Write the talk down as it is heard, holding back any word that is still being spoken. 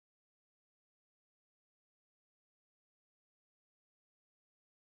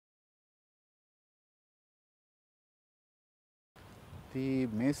The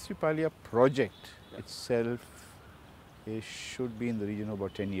Mestripalya project itself should be in the region of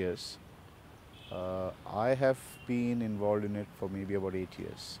about 10 years. I have been involved in it for maybe about 8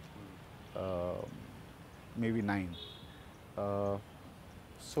 years, maybe 9.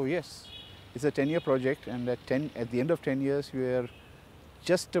 So yes, it's a 10-year project, and at the end of 10 years, we are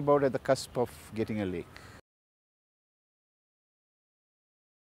just about at the cusp of getting a lake.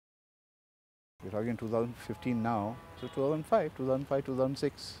 We're talking 2015 now, so 2005,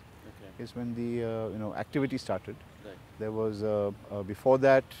 2006 is when the activity started. Right. There was before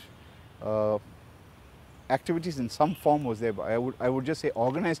that activities in some form was there, but I would just say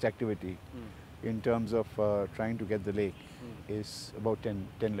organized activity in terms of trying to get the lake is about 10,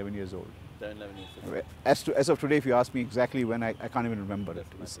 11 years old. 10, 11 years ago. As of today, if you ask me exactly when, I can't even remember it.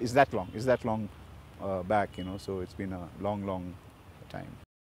 It's that long. It's that long back, so it's been a long, long time.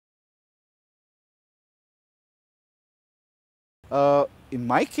 In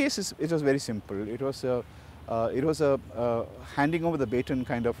my case, it was very simple. It was a handing over the baton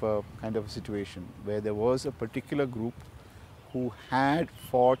kind of a situation where there was a particular group who had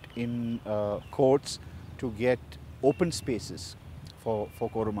fought in courts to get open spaces for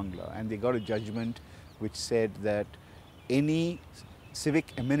Koramangala, and they got a judgment which said that any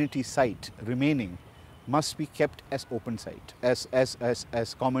civic amenity site remaining must be kept as open site,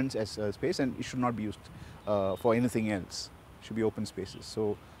 as commons, as space, and it should not be used for anything else. Should be open spaces.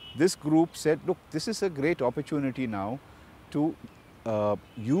 So this group said, look, this is a great opportunity now to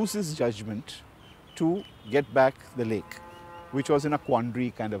use this judgment to get back the lake, which was in a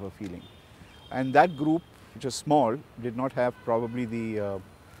quandary kind of a feeling. And that group, which was small, did not have probably the,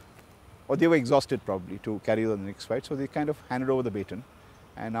 or they were exhausted probably to carry on the next fight. So they kind of handed over the baton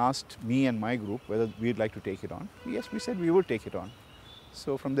and asked me and my group whether we'd like to take it on. Yes, we said we would take it on.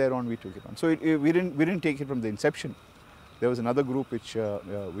 So from there on, we took it on. So we didn't take it from the inception. There was another group which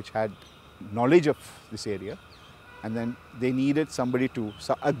had knowledge of this area, and then they needed somebody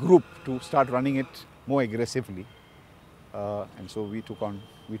a group to start running it more aggressively, and so we took on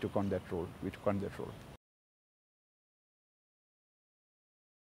that role.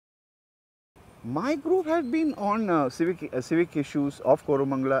 My group had been on civic issues of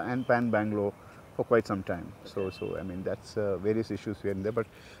Koramangala and Pan Bangalore for quite some time. So I mean that's various issues here and there. But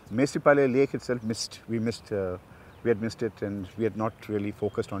Mestripalya Lake itself we had missed it, and we had not really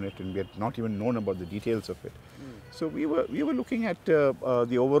focused on it, and we had not even known about the details of it. So we were looking at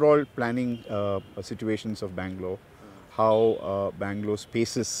the overall planning situations of Bangalore, how Bangalore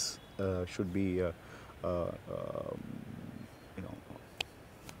spaces should be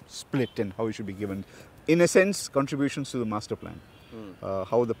split, and how it should be given, in a sense, contributions to the master plan,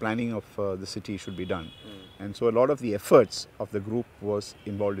 how the planning of the city should be done. And so a lot of the efforts of the group was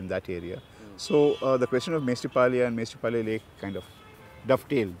involved in that area. So the question of Mestripalya and Mestripalya Lake kind of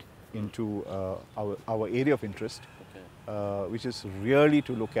dovetailed into our area of interest, which is really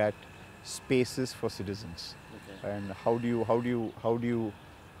to look at spaces for citizens, and how do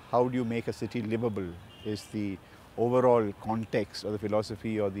you make a city livable is the overall context or the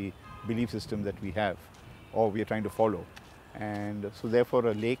philosophy or the belief system that we have or we are trying to follow. And so therefore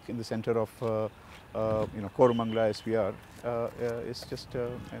a lake in the center of Koramangala as we are is just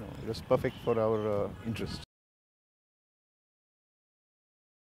it was perfect for our interest.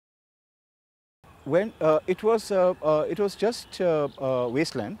 When it was just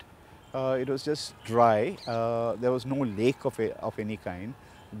wasteland, it was just dry. There was no lake of any kind.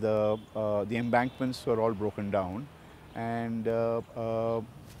 The embankments were all broken down, and well,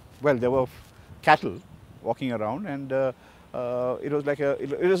 there were cattle walking around, and it was like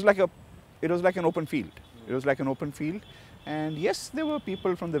an open field. It was like an open field, and yes, there were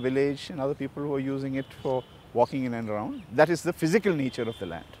people from the village and other people who were using it for walking in and around. That is the physical nature of the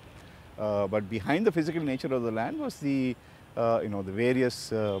land. But behind the physical nature of the land was the the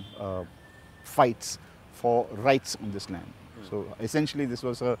various fights for rights on this land. So essentially, this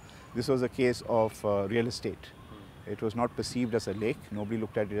was a case of real estate. It was not perceived as a lake. Nobody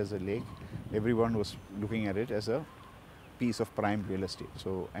looked at it as a lake. Everyone was looking at it as a piece of prime real estate.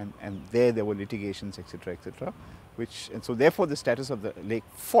 So and there were litigations, etc., etc. And so therefore the status of the lake,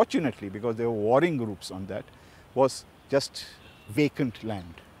 fortunately, because there were warring groups on that, was just vacant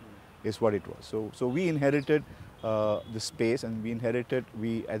land, is what it was. So we inherited the space, and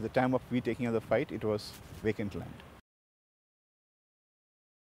at the time of we taking up the fight, it was vacant land.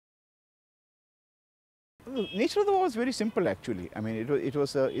 The nature of the war was very simple, actually. I mean, it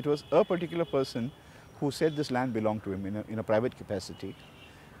was a particular person who said this land belonged to him in a private capacity,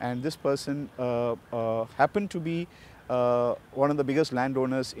 and this person happened to be one of the biggest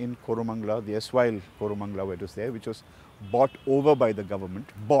landowners in Koramangala, the erstwhile Koramangala, where it was there, which was bought over by the government,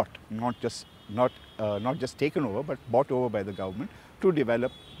 not just taken over, but bought over by the government to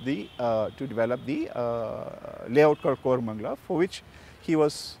develop the layout called Koramangala, for which he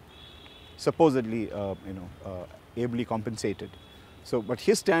was supposedly ably compensated. So, but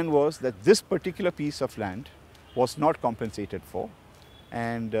his stand was that this particular piece of land was not compensated for,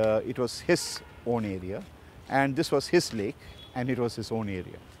 and it was his own area, and this was his lake, and it was his own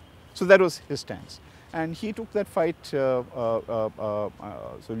area. So that was his stance, and he took that fight. So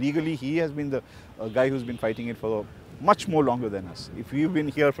legally, he has been the guy who's been fighting it for much more longer than us. If we've been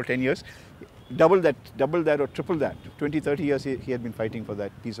here for 10 years, double that or triple that, 20, 30 years he had been fighting for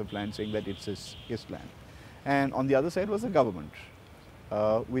that piece of land, saying that it's his land. And on the other side was the government,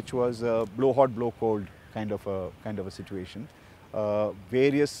 which was a blow hot, blow cold kind of a situation.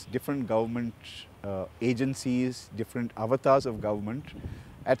 Various different government agencies, different avatars of government.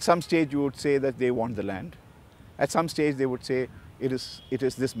 At some stage you would say that they want the land. At some stage they would say it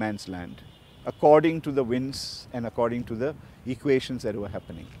is this man's land, according to the winds and according to the equations that were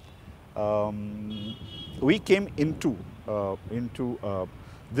happening. We came into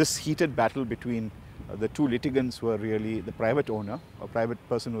this heated battle between the two litigants who are really the private owner, a private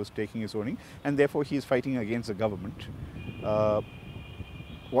person who was taking his owning, and therefore he is fighting against the government.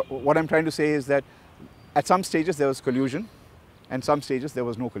 What I'm trying to say is that at some stages there was collusion, and some stages there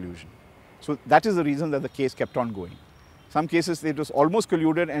was no collusion. So that is the reason that the case kept on going. Some cases it was almost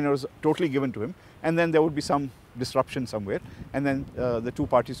colluded and it was totally given to him, and then there would be some disruption somewhere, and then the two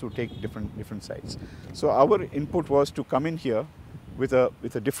parties would take different sides. So our input was to come in here with a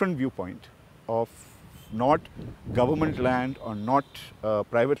different viewpoint of not government land or not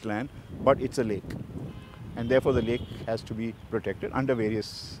private land, but it's a lake, and therefore the lake has to be protected under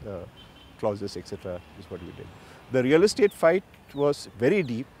various clauses, etc. is what we did. The real estate fight was very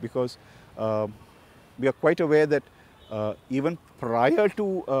deep because we are quite aware that even prior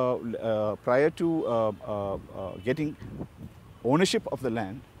to getting ownership of the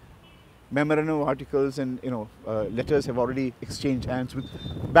land, memorandum of articles and letters have already exchanged hands with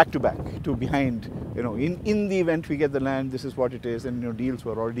back to back to behind. In the event we get the land, this is what it is, and deals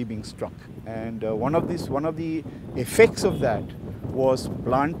were already being struck. And one of the effects of that was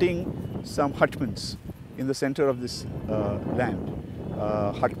planting some hutments in the center of this land.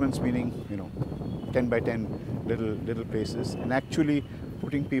 Hutments meaning 10 by 10 little places, and actually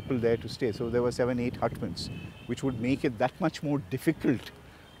putting people there to stay. So there were 7, 8 hutments, which would make it that much more difficult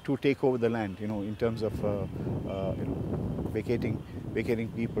to take over the land. In terms of vacating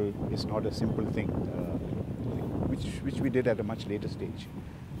people is not a simple thing, which we did at a much later stage.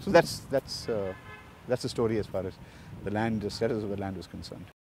 So that's the story as far as the status of the land was concerned.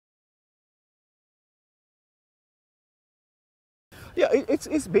 Yeah,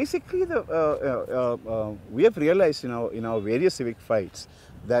 it's basically we have realized in our various civic fights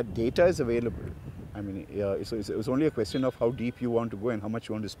that data is available. I mean, it's only a question of how deep you want to go and how much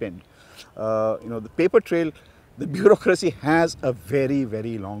you want to spend. The paper trail, the bureaucracy has a very,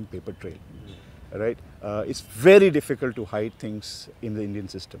 very long paper trail, right? It's very difficult to hide things in the Indian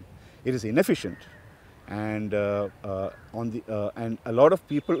system. It is inefficient, and and a lot of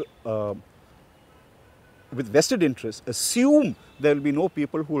people with vested interests assume there will be no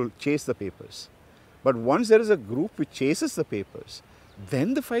people who will chase the papers. But once there is a group which chases the papers,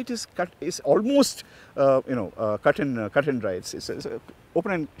 then the fight is almost cut and dry. It's an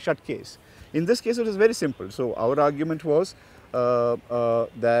open and shut case. In this case, it is very simple. So our argument was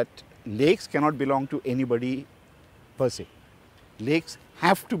that lakes cannot belong to anybody per se. Lakes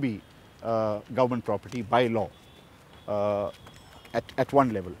have to be government property by law at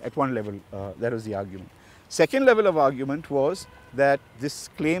one level. That was the argument. Second level of argument was that this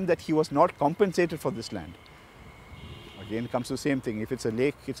claim that he was not compensated for this land. Again, it comes to the same thing. If it's a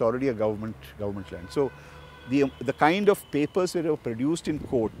lake, it's already a government land. So the kind of papers that were produced in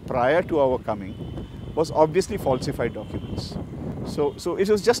court prior to our coming was obviously falsified documents. So it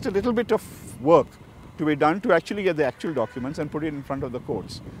was just a little bit of work to be done to actually get the actual documents and put it in front of the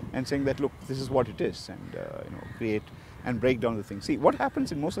courts and saying that, look, this is what it is, and create and break down the thing. See, what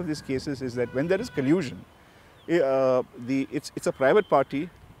happens in most of these cases is that when there is collusion, it's a private party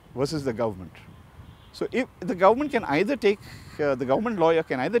versus the government. So if the government can either take, the government lawyer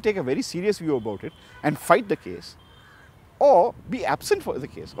can either take a very serious view about it and fight the case, or be absent for the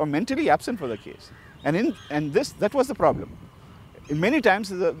case, or mentally absent for the case. And that was the problem. Many times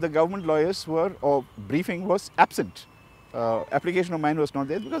the government lawyers or briefing was absent. Application of mind was not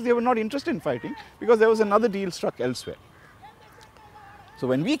there because they were not interested in fighting, because there was another deal struck elsewhere. So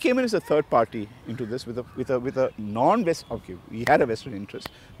when we came in as a third party into this with a non-vested, okay, we had a vested interest.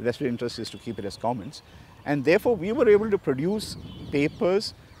 The vested interest is to keep it as commons, And therefore, we were able to produce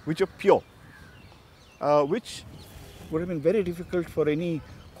papers which are pure, which would have been very difficult for any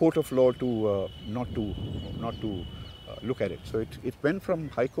court of law to not to look at it. So it went from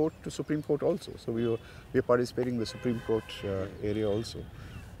High Court to Supreme Court also. So we are participating in the Supreme Court area also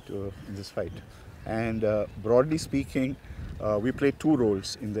in this fight. And broadly speaking, we played two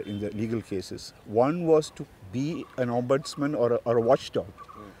roles in the legal cases. One was to be an ombudsman or a watchdog.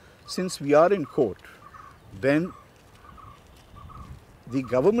 Since we are in court, then the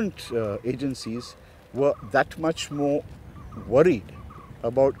government agencies were that much more worried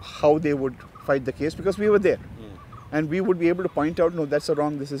about how they would fight the case because we were there. And we would be able to point out, no, that's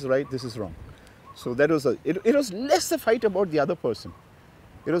wrong, this is right, this is wrong. So that was it was less a fight about the other person.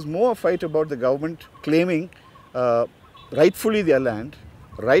 It was more a fight about the government claiming rightfully their land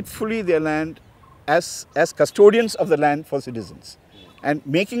as custodians of the land for citizens. And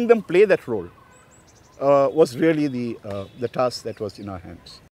making them play that role was really the task that was in our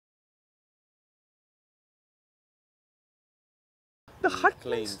hands. The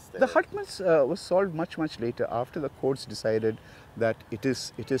Hutmans was solved much later after the courts decided that it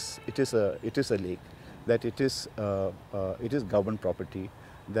is a lake, that it is government property,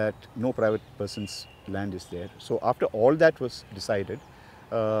 that no private person's land is there. So after all that was decided,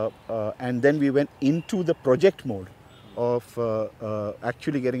 and then we went into the project mode of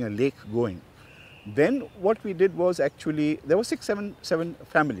actually getting a lake going. Then what we did was actually, there were seven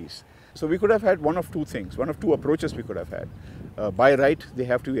families. So we could have had one of two things, one of two approaches we could have had. By right, they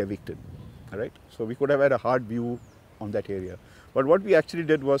have to be evicted, right? So we could have had a hard view on that area. But what we actually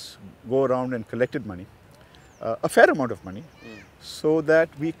did was go around and collected money, a fair amount of money, so that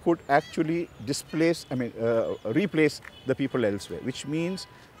we could actually replace the people elsewhere, which means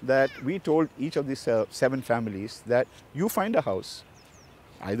that we told each of these 7 families that you find a house,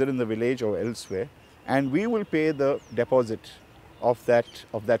 either in the village or elsewhere, and we will pay the deposit of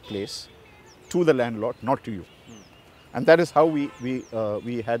that place to the landlord, not to you. And that is how we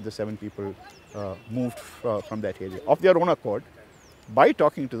had the 7 people moved from that area of their own accord, by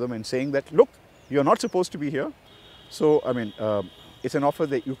talking to them and saying that, look, you're not supposed to be here. So it's an offer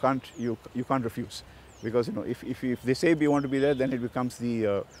that you can't refuse, because if they say we want to be there, then it becomes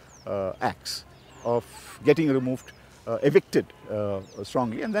the axe of getting removed, evicted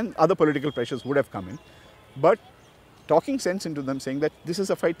strongly, and then other political pressures would have come in. But talking sense into them, saying that this is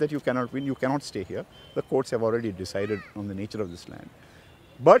a fight that you cannot win, you cannot stay here. The courts have already decided on the nature of this land.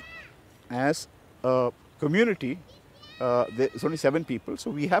 But as a community, there's only 7 people,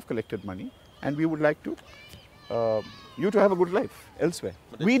 so we have collected money, and we would like to you to have a good life elsewhere.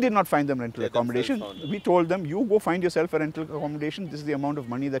 We did not find them rental accommodation. We told them, you go find yourself a rental accommodation. This is the amount of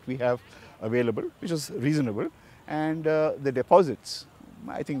money that we have available, which is reasonable. And the deposits,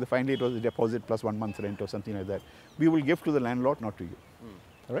 I think finally it was a deposit plus 1 month rent or something like that, we will give to the landlord, not to you.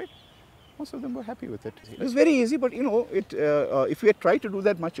 All right? Most of them were happy with it. It was very easy, but if we had tried to do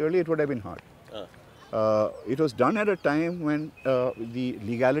that much earlier, it would have been hard. It was done at a time when the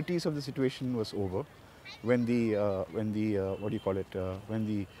legalities of the situation was over, when the when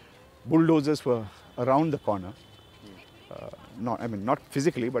the bulldozers were around the corner. Not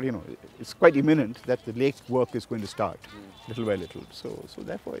physically, but it's quite imminent that the lake work is going to start little by little. So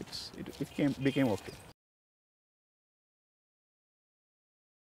therefore, it became okay.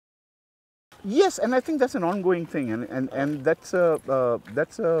 Yes, and I think that's an ongoing thing, and that's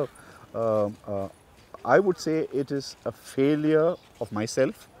I would say it is a failure of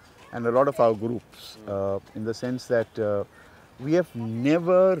myself and a lot of our groups, in the sense that we have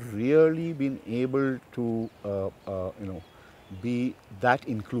never really been able to be that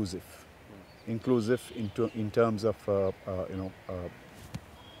inclusive in terms of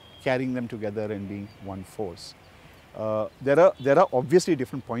carrying them together and being one force. There are obviously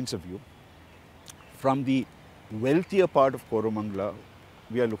different points of view. From the wealthier part of Koramangala,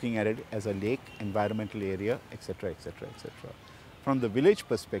 we are looking at it as a lake, environmental area, etc., etc., etc. From the village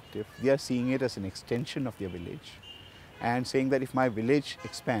perspective, they are seeing it as an extension of their village and saying that if my village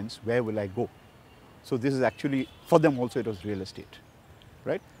expands, where will I go? So this is actually, for them also, it was real estate,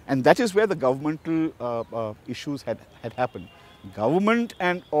 right? And that is where the governmental issues had happened. Government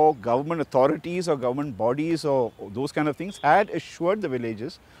or government authorities or government bodies or those kind of things had assured the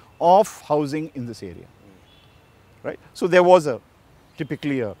villages of housing in this area, right? So there was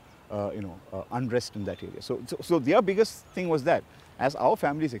typically a unrest in that area. So their biggest thing was that as our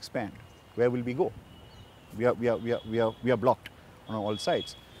families expand, where will we go? We are blocked on all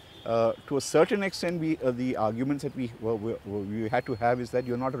sides. To a certain extent, the arguments that we had to have is that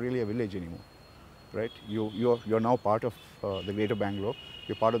you're not really a village anymore, right? You're now part of the greater Bangalore.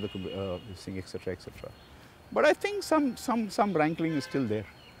 You're part of the thing, etc., etc. But I think some rankling is still there.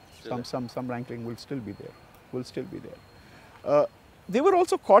 Some rankling will still be there. They were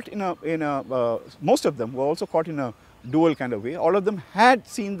also caught most of them were also caught in a dual kind of way. All of them had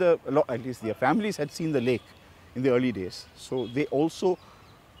seen at least their families had seen the lake in the early days. So they also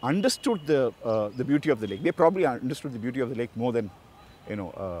understood the beauty of the lake. They probably understood the beauty of the lake more than,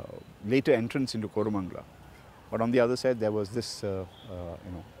 later entrance into Koramangala. But on the other side, there was this,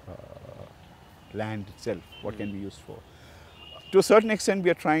 land itself. What can be used for? To a certain extent, we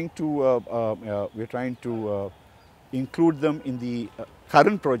are trying to include them in the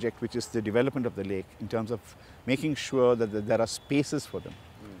current project, which is the development of the lake, in terms of making sure that there are spaces for them.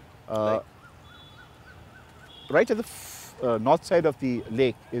 Like? Right at the north side of the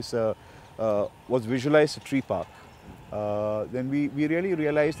lake was visualized a tree park. Then we really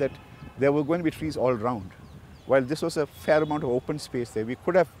realized that there were going to be trees all around. While this was a fair amount of open space there, we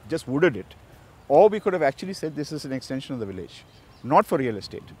could have just wooded it, or we could have actually said this is an extension of the village, not for real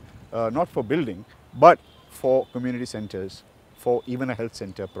estate, not for building, but for community centers, for even a health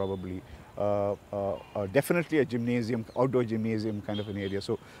center probably, definitely a gymnasium, outdoor gymnasium kind of an area.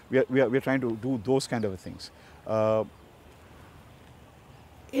 So we are trying to do those kind of things.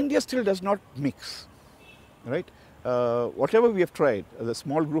 India still does not mix, right? Whatever we have tried, the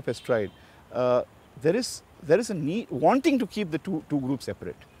small group has tried, there is a need, wanting to keep the two groups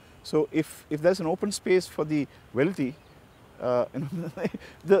separate. So if there's an open space for the wealthy,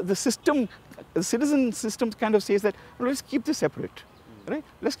 the citizen system kind of says that, well, let's keep this separate, right?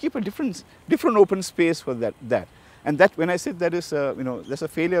 Let's keep a different open space for that. And that, when I said that is, there's a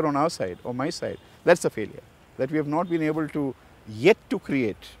failure on our side or my side, that's a failure. That we have not been able to yet to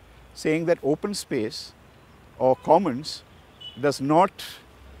create, saying that open space or commons does not,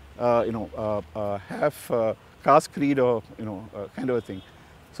 have caste, creed, or kind of a thing.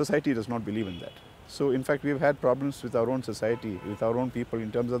 Society does not believe in that. So in fact, we've had problems with our own society, with our own people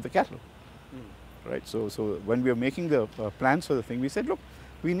in terms of the cattle, right? So when we were making the plans for the thing, we said, look,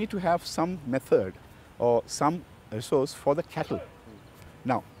 we need to have some method or some resource for the cattle.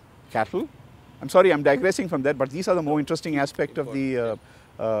 Now, cattle, I'm sorry, I'm digressing from that, but these are the more interesting aspect of the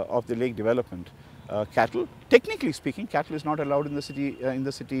lake development. Cattle, technically speaking, cattle is not allowed in the city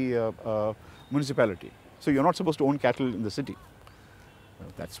municipality. So you're not supposed to own cattle in the city.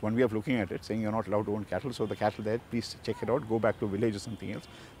 That's one way of looking at it, saying you're not allowed to own cattle. So the cattle there, please check it out, go back to a village or something else.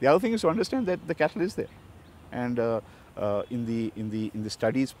 The other thing is to understand that the cattle is there, and in the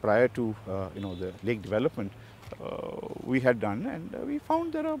studies prior to the lake development, we had done, and we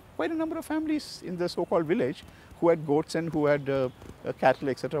found there are quite a number of families in the so-called village who had goats and who had cattle,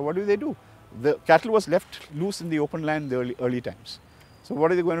 etc. What do? The cattle was left loose in the open land in the early times. So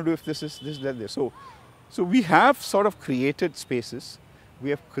what are they going to do if this, that, there? So we have sort of created spaces. We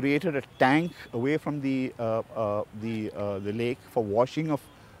have created a tank away from the lake for washing of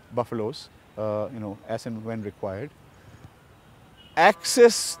buffaloes, as and when required.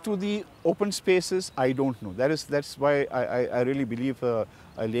 Access to the open spaces, I don't know. That's why I really believe a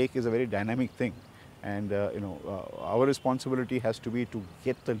lake is a very dynamic thing, and our responsibility has to be to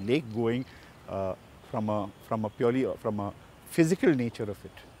get the lake going from a physical nature of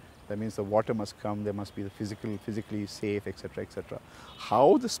it. That means the water must come, there must be the physically safe, etc., etc.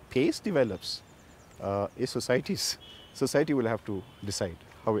 How the space develops is society will have to decide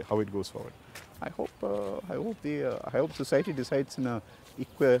how it goes forward. I hope society decides in a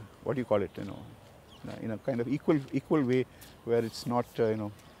equal, what do you call it, in a kind of equal way, where it's not,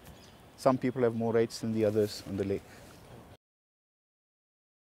 some people have more rights than the others on the lake.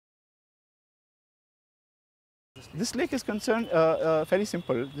 This lake is concerned fairly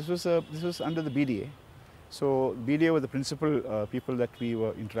simple. This was under the BDA. So BDA were the principal people that we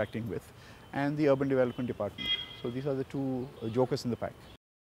were interacting with, and the Urban Development Department. So these are the two jokers in the pack.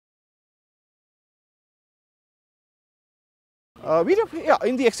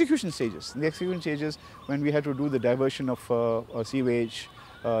 In the execution stages. In the execution stages, when we had to do the diversion of sewage,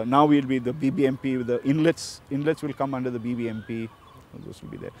 now we'll be the BBMP. The inlets will come under the BBMP. Those will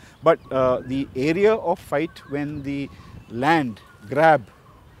be there. But the area of fight when the land grab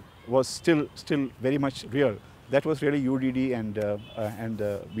was still very much real. That was really UDD and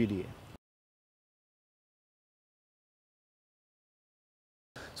BDA.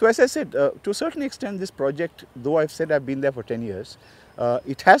 So as I said, to a certain extent, this project, though I've said I've been there for 10 years,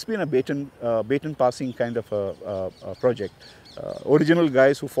 it has been a baton passing kind of a project. Original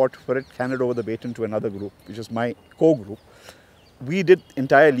guys who fought for it handed over the baton to another group, which is my co-group. We did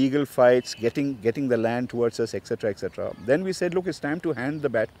entire legal fights, getting the land towards us, etc., etc. Then we said, look, it's time to hand the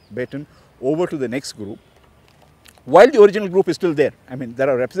baton over to the next group, while the original group is still there. I mean, there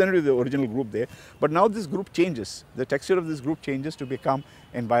are representatives of the original group there, but now this group changes. The texture of this group changes to become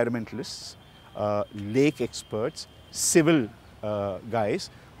environmentalists, lake experts, civil guys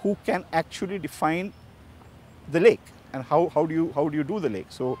who can actually define the lake and how do you do the lake.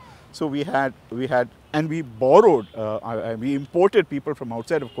 So we had and we borrowed, we imported people from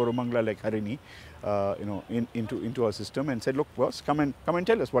outside of Koramangala like Harini, into our system and said, look, boss, come and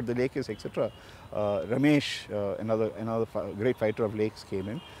tell us what the lake is, etc. Ramesh, another great fighter of lakes, came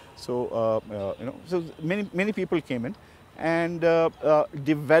in. So so many people came in and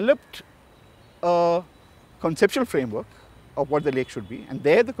developed a conceptual framework of what the lake should be. And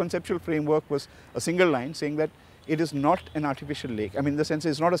there the conceptual framework was a single line saying that it is not an artificial lake. I mean, in the sense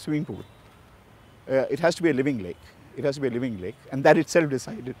it's not a swimming pool. It has to be a living lake. It has to be a living lake, and that itself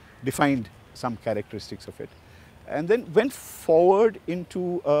defined some characteristics of it. And then went forward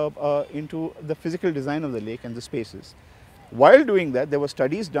into the physical design of the lake and the spaces. While doing that, there were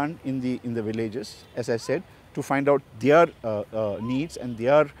studies done in the villages, as I said, to find out their needs and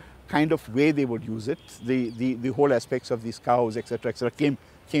their kind of way they would use it. The whole aspects of these cows, etc.,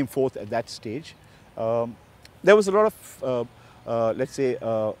 came forth at that stage. There was a lot of let's say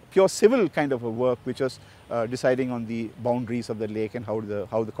pure civil kind of a work, which was deciding on the boundaries of the lake and how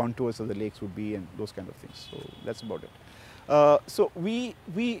the contours of the lakes would be and those kind of things. So that's about it. So we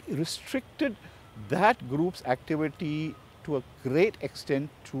restricted that group's activity to a great extent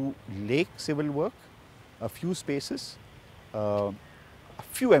to lake civil work, a few spaces, a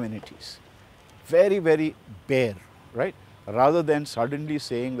few amenities, very, very bare, right? Rather than suddenly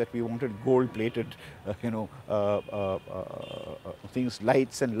saying that we wanted gold-plated, things,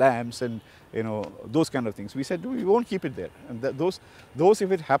 lights and lamps and those kind of things. We said we won't keep it there, and those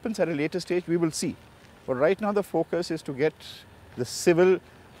if it happens at a later stage, we will see. But right now the focus is to get the civil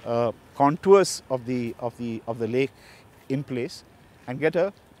contours of the lake in place and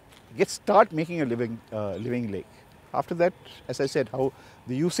start making a living lake. After that, as I said, how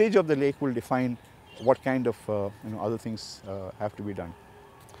the usage of the lake will define what kind of other things have to be done.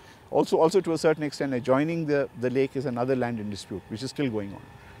 Also to a certain extent, adjoining the lake is another land in dispute, which is still going on.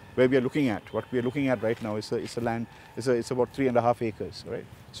 Where we are looking at, what we are looking at right now is a land, it's about 3.5 acres, right?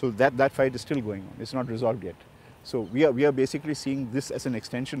 So that fight is still going on. It's not resolved yet. So we are basically seeing this as an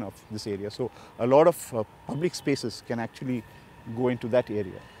extension of this area. So a lot of public spaces can actually go into that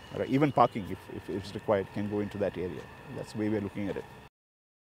area. Right? Even parking, if it's required, can go into that area. That's the way we are looking at it.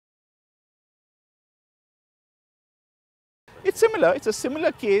 It's similar. It's a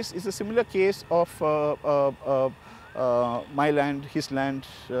similar case. It's a similar case of my land, his land,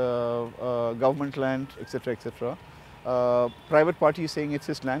 government land, etc., etc. Private party is saying it's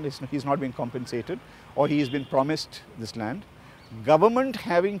his land. He's not being compensated, or he has been promised this land. Government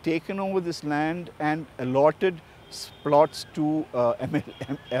having taken over this land and allotted plots to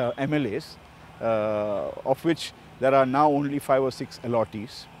MLAs, of which there are now only 5 or 6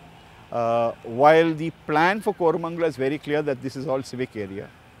 allottees. While the plan for Koramangala is very clear that this is all civic area,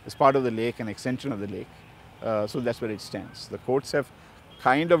 it's part of the lake, an extension of the lake. So that's where it stands. The courts have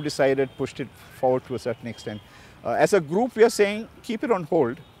kind of decided, pushed it forward to a certain extent. As a group, we are saying keep it on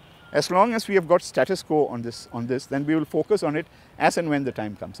hold. As long as we have got status quo on this, then we will focus on it as and when the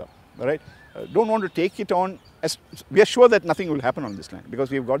time comes up. All right? Don't want to take it on. We are sure that nothing will happen on this land because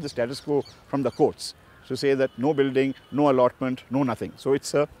we have got the status quo from the courts to say that no building, no allotment, no nothing. So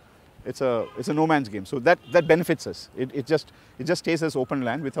it's a no man's game. So that benefits us. It just stays as open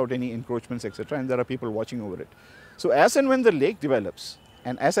land without any encroachments, etc. And there are people watching over it. So as and when the lake develops,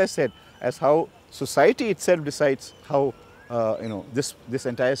 and as I said, as how society itself decides how this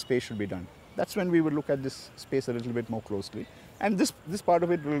entire space should be done, that's when we will look at this space a little bit more closely. And this part of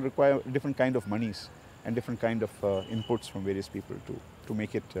it will require different kind of monies and different kind of inputs from various people to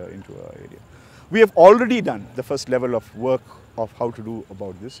make it into an area. We have already done the first level of work of how to do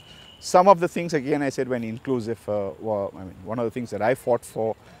about this. Some of the things, again, I said when inclusive, one of the things that I fought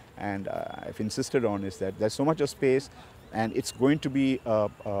for and I've insisted on is that there's so much of space and it's going to be a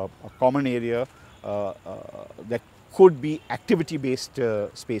common area that could be activity-based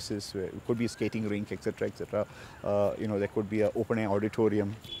spaces, it could be a skating rink, etc., etc. There could be an open-air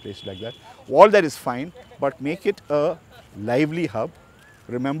auditorium, place like that. All that is fine, but make it a lively hub.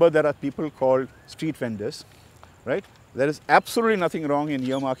 Remember, there are people called street vendors, right? There is absolutely nothing wrong in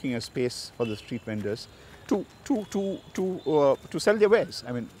earmarking a space for the street vendors to sell their wares.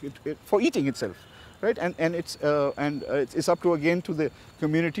 I mean, for eating itself, right? And it's up to again to the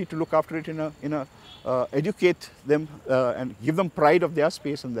community to look after it educate them and give them pride of their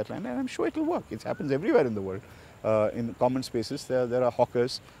space on that land. And I'm sure it will work. It happens everywhere in the world. In common spaces, there are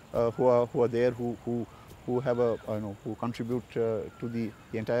hawkers who are there who have a who contribute to the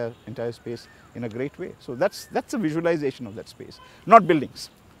entire space in a great way. So that's a visualization of that space, not buildings.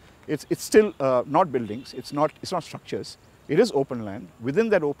 It's still not buildings. It's not structures. It is open land. Within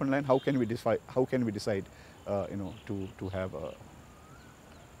that open land, how can we decide? To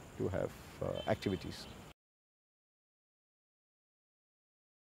have activities.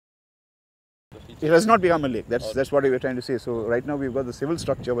 It has not become a lake. That's what we were trying to say. So right now we've got the civil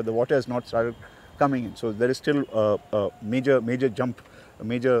structure, but the water has not started coming in. So there is still a major jump, a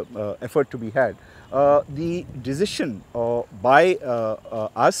major effort to be had. The decision by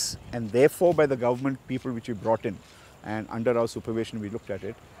us and therefore by the government people which we brought in, and under our supervision we looked at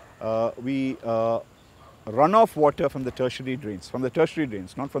it, we runoff water from the tertiary drains,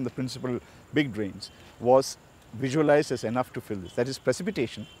 not from the principal big drains, was visualized as enough to fill this. That is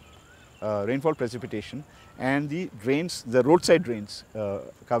precipitation, rainfall precipitation, and the drains, the roadside drains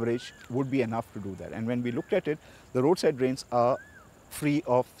coverage would be enough to do that. And when we looked at it, the roadside drains are free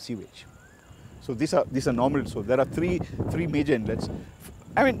of sewage. So these are normal. So there are three major inlets.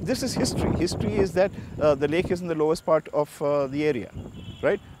 I mean, this is history. History is that the lake is in the lowest part of the area,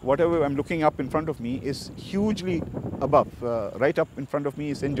 right? Whatever I'm looking up in front of me is hugely above. Right up in front of me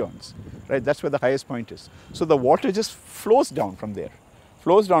is St. John's, right? That's where the highest point is. So the water just flows down from there.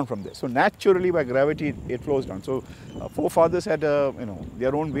 So naturally by gravity it flows down. So forefathers had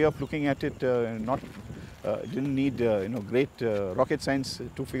their own way of looking at it, didn't need great rocket science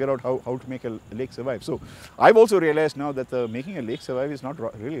to figure out how to make a lake survive. So I've also realized now that making a lake survive is not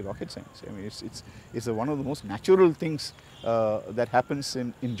really rocket science. I mean, it's one of the most natural things that happens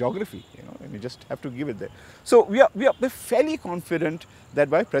in geography, and you just have to give it there. So we're fairly confident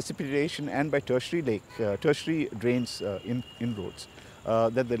that by precipitation and by tertiary drains in roads,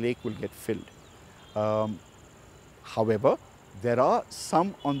 that the lake will get filled. However, there are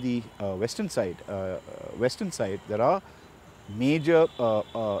some on the western side. There are major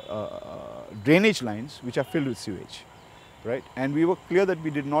drainage lines which are filled with sewage, right? And we were clear that we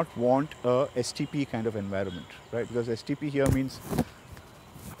did not want a STP kind of environment, right? Because STP here means,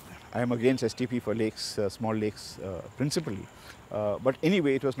 I am against STP for lakes, small lakes principally. But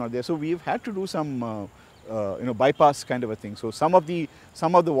anyway, it was not there. So we've had to do some bypass kind of a thing. So some of the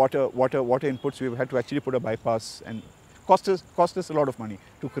water inputs we've had to actually put a bypass, and cost us a lot of money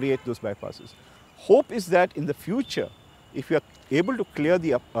to create those bypasses. Hope is that in the future, if we are able to clear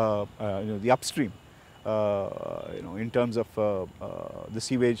the upstream, in terms of the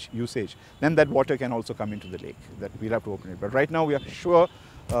sewage usage, then that water can also come into the lake. That we'll have to open it. But right now we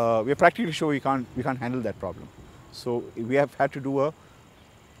are practically sure we can't handle that problem. So we have had to do a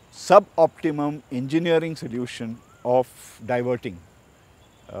suboptimum engineering solution of diverting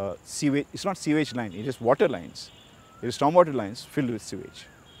sewage. It's not sewage line, it is water lines. It is stormwater lines filled with sewage.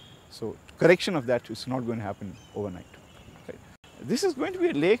 So correction of that is not going to happen overnight. Right? This is going to be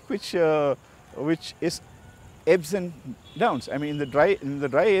a lake which is ebbs and downs. I mean, in the dry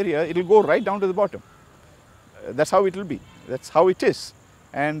area, it will go right down to the bottom. That's how it will be. That's how it is.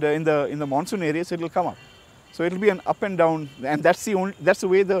 And in the monsoon areas, it will come up. So it will be an up and down, and that's the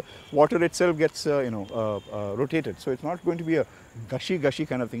way the water itself gets rotated. So it's not going to be a gushy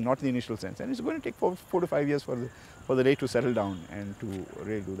kind of thing, not in the initial sense. And it's going to take 4 to 5 years for the lake to settle down and to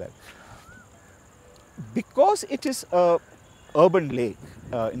really do that. Because it is a urban lake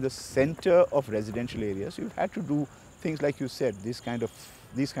in the center of residential areas, you've had to do things like you said, these kind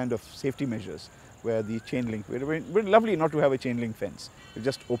of safety measures, where the chain link. We're lovely not to have a chain link fence. It's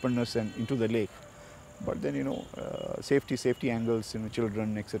just openness and into the lake. But then safety angles,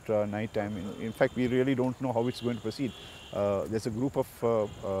 children, etc. Night time. In fact, we really don't know how it's going to proceed. There's a group of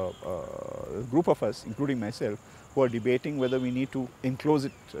us, including myself, who are debating whether we need to enclose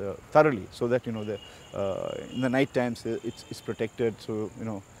it thoroughly, so that in the night times it's protected. So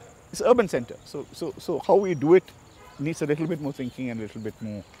it's urban center. So how we do it needs a little bit more thinking and a little bit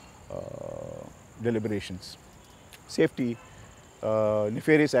more deliberations. Safety,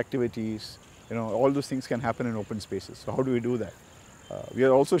 nefarious activities. All those things can happen in open spaces. So how do we do that? We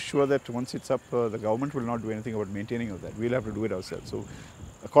are also sure that once it's up, the government will not do anything about maintaining of that. We'll have to do it ourselves. So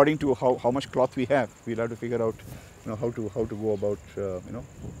according to how much cloth we have, we'll have to figure out how to go about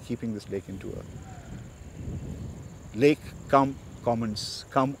keeping this lake into a lake, come commons,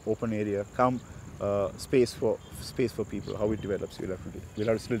 come open area, come space for people. How it develops, we'll have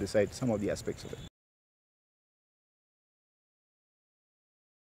to still decide some of the aspects of it.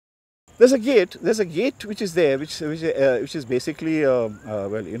 There's a gate which is there, which is basically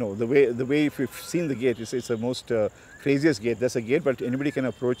the way if you've seen the gate, it's the most craziest gate. There's a gate, but anybody can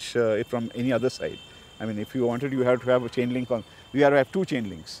approach it from any other side. I mean, if you wanted, you have to have a chain link on. We have to have 2 chain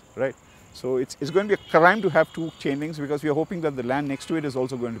links, right? So it's going to be a crime to have two chain links because we are hoping that the land next to it is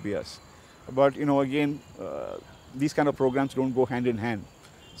also going to be us. But you know, again, these kind of programs don't go hand in hand.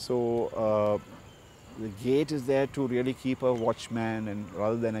 So the gate is there to really keep a watchman, and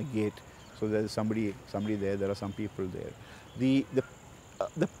rather than a gate, so there is somebody there. There are some people there. The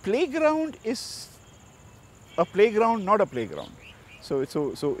playground is a playground, not a playground. So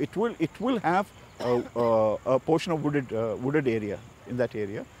it will have a portion of wooded area in that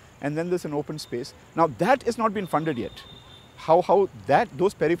area, and then there's an open space. Now that has not been funded yet. How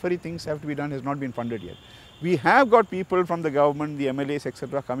those periphery things have to be done has not been funded yet. We have got people from the government, the MLAs,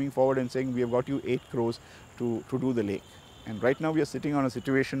 etc., coming forward and saying we have got you 8 crores to do the lake. And right now we are sitting on a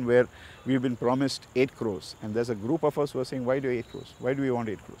situation where we've been promised 8 crores, and there's a group of us who are saying, why do 8 crores? Why do we want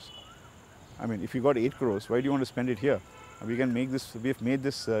 8 crores? I mean, if you got 8 crores, why do you want to spend it here? We can make this. We have made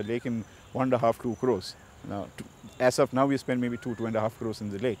this lake in 1.5, 2 crores. Now, as of now, we spend maybe 2.5 crores in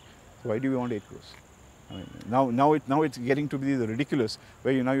the lake. So why do we want 8 crores? I mean, now it's getting to be the ridiculous,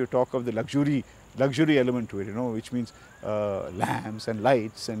 where you talk of the luxury element to it, which means lamps and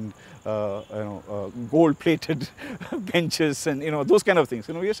lights and gold-plated benches and those kind of things.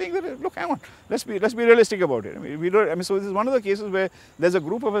 We are saying that, look, hang on, let's be realistic about it. I mean, so this is one of the cases where there's a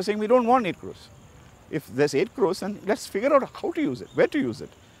group of us saying we don't want 8 crores. If there's 8 crores, then let's figure out how to use it, where to use it.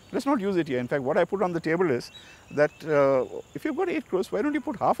 Let's not use it here. In fact, what I put on the table is that if you've got 8 crores, why don't you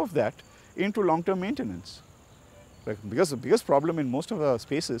put half of that into long-term maintenance? Because the biggest problem in most of the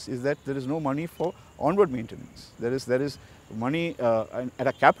spaces is that there is no money for onward maintenance. There is money at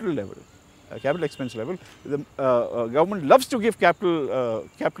a capital level, a capital expense level. The government loves to give capital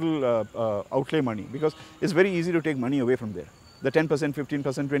outlay money because it's very easy to take money away from there. The 10%, 15%,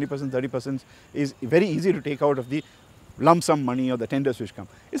 20%, 30% is very easy to take out of the lump sum money or the tenders which come.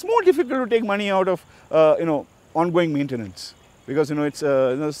 It's more difficult to take money out of ongoing maintenance, because it's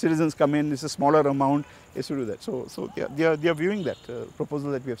citizens come in, it's a smaller amount, is to do that. So they are viewing that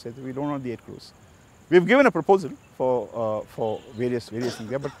proposal that we have said that we don't want the 8 crores. We have given a proposal for various things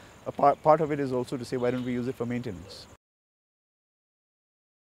there, but a part of it is also to say, why don't we use it for maintenance?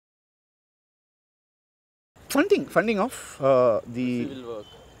 Funding of the Civil work.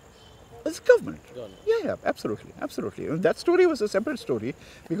 It's government. Yeah, absolutely. And that story was a separate story,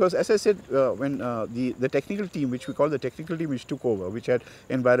 because as I said, when the technical team, which we call the technical team, which took over, which had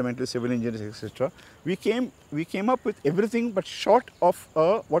environmental, civil engineers, etc., we came up with everything but short of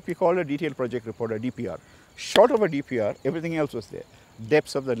what we call a detailed project report, a DPR. Short of a DPR, everything else was there.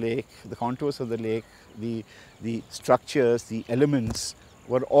 Depths of the lake, the contours of the lake, the structures, the elements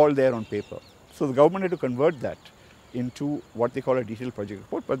were all there on paper. So the government had to convert that into what they call a detailed project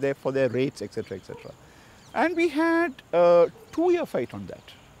report, but for their rates, etc., etc. And we had a 2-year fight on that.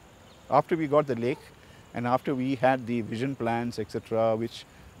 After we got the lake, and after we had the vision plans, etc., which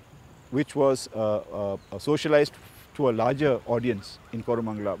was socialized to a larger audience in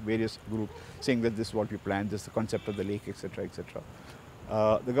Koramangala, various groups saying that this is what we planned, this is the concept of the lake, etc., etc.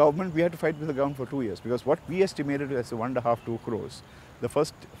 The government, we had to fight with the government for 2 years, because what we estimated as 1.5, 2 crores, the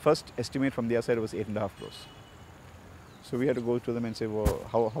first estimate from their side was 8.5 crores. So we had to go to them and say, well,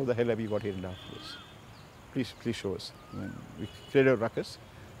 how the hell have you got 8.5 crores? Please show us. And we created a ruckus.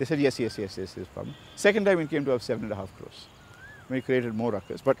 They said, yes, problem. Second time it came to have 7.5 crores. We created more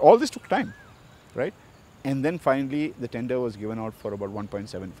ruckus. But all this took time, right? And then finally the tender was given out for about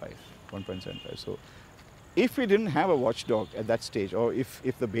 1.75. So if we didn't have a watchdog at that stage, or if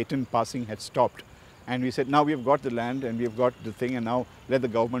the baton passing had stopped, and we said, now we have got the land and we have got the thing, and now let the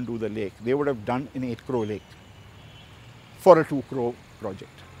government do the lake, they would have done an 8 crore lake for a 2 crore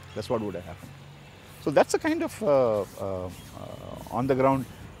project. That's what would have happened. So that's the kind of on the ground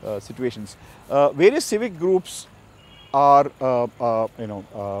situations. Various civic groups are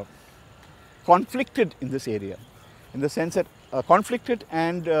conflicted in this area, in the sense that conflicted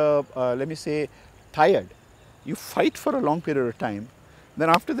and let me say tired. You fight for a long period of time, then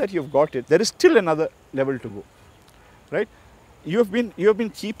after that you've got it, there is still another level to go, right? You have been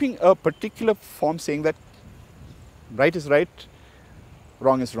keeping a particular form, saying that right is right,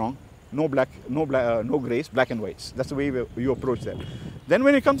 wrong is wrong, no grays, black and whites. That's the way you approach that. Then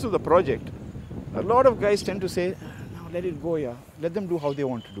when it comes to the project, a lot of guys tend to say, no, let it go, yeah, let them do how they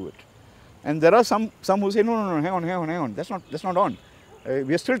want to do it. And there are some who say, no, hang on, that's not on.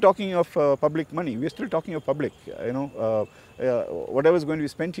 We are still talking of public money. We are still talking of public. Whatever is going to be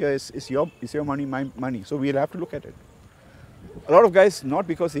spent here is your money, my money. So we'll have to look at it. A lot of guys, not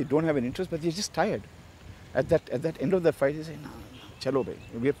because they don't have an interest, but they're just tired. At that end of the fight, they say, no, chalo bhai,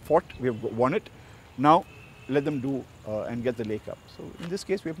 we have fought, we have won it. Now let them do and get the lake up. So in this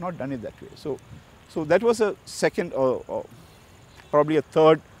case, we have not done it that way. So that was a second, or probably a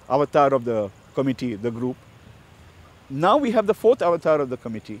third avatar of the committee, the group. Now we have the fourth avatar of the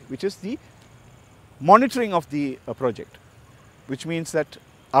committee, which is the monitoring of the project, which means that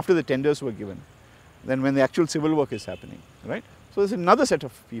after the tenders were given, then when the actual civil work is happening, right? So there's another set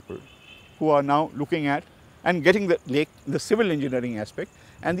of people who are now looking at and getting the civil engineering aspect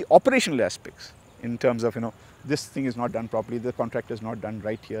and the operational aspects in terms of, this thing is not done properly, the contractor is not done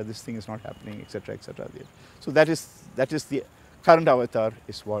right here, this thing is not happening, etc., etc. So that is the current avatar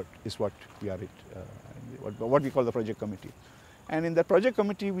is what we are what we call the project committee. And in the project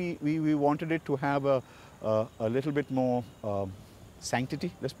committee, we wanted it to have a little bit more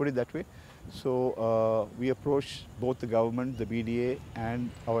sanctity, let's put it that way. So we approached both the government, the BDA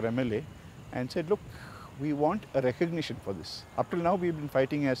and our MLA and said, look, we want a recognition for this. Up till now we've been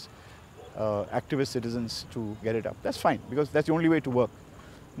fighting as activist citizens to get it up. That's fine, because that's the only way to work.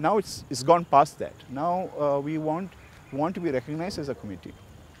 Now it's gone past that. Now we want to be recognized as a committee.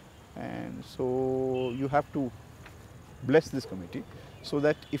 And so you have to bless this committee so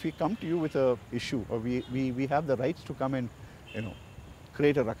that if we come to you with a issue, or we have the rights to come and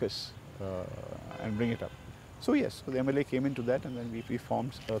create a ruckus and bring it up. So yes, so the MLA came into that, and then we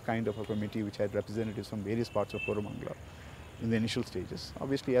formed a kind of a committee which had representatives from various parts of Koramangala in the initial stages.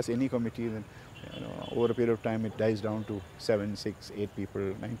 Obviously, as any committee, then over a period of time it dies down to 7, 6, 8 people,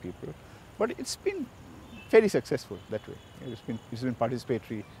 9 people. But it's been very successful that way. It's been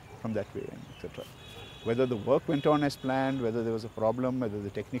participatory from that way, and etc. Whether the work went on as planned, whether there was a problem, whether the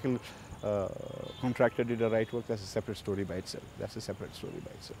technical contractor did the right work, that's a separate story by itself. That's a separate story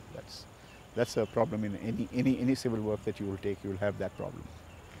by itself. That's a problem in any civil work that you will take. You will have that problem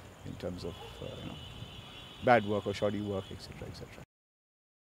in terms of bad work or shoddy work, etc., etc.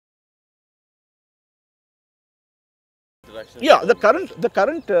 Yeah, the current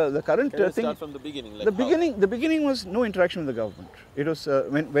thing. Start from the beginning. Like the beginning was no interaction with the government. It was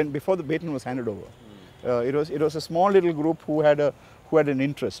when before the baton was handed over. It was a small little group who had an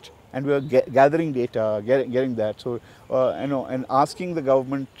interest, and we were gathering data, getting that. So and asking the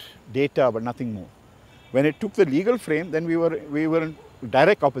government data, but nothing more. When it took the legal frame, then we were in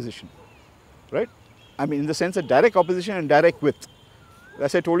direct opposition, right? I mean, in the sense of direct opposition and direct with.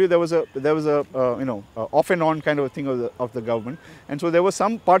 As I told you, there was a off and on kind of a thing of the government, and so there were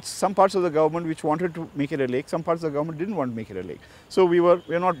some parts of the government which wanted to make it a lake, some parts of the government didn't want to make it a lake. So we were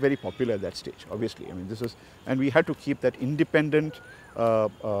not very popular at that stage, obviously. I mean, and we had to keep that independent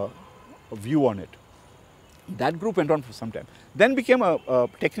view on it. That group went on for some time. Then became a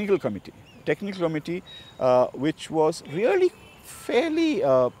technical committee, which was really fairly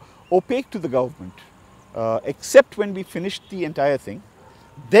opaque to the government, except when we finished the entire thing.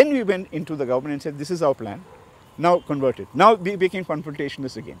 Then we went into the government and said, this is our plan, now convert it. Now we became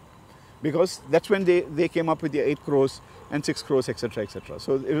confrontationalists again, because that's when they came up with the 8 crores and 6 crores, etc., etc.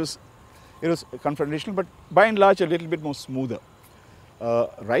 So it was confrontational, but by and large a little bit more smoother.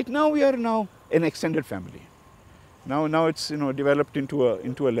 Right now we are an extended family. Now it's developed into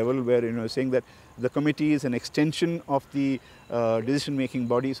a level where saying that the committee is an extension of the decision-making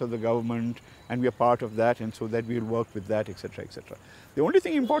bodies of the government, and we are part of that, and so that we will work with that, etc., etc. The only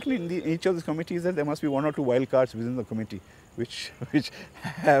thing important in each of the committees is that there must be 1 or 2 wild cards within the committee, which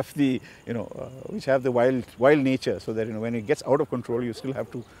have the wild nature, so that when it gets out of control, you still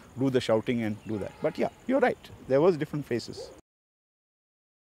have to do the shouting and do that. But yeah, you're right. There was different phases.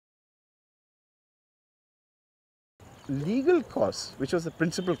 Legal costs, which was the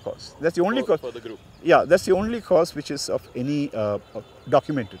principal cost. That's the only cost for the group. Yeah, that's the only cost which is of any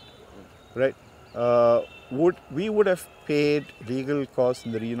documented, right? We would have paid legal costs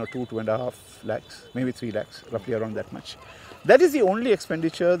in the region of 2.5 lakhs, maybe 3 lakhs, roughly around that much. That is the only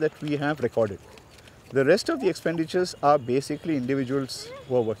expenditure that we have recorded. The rest of the expenditures are basically individuals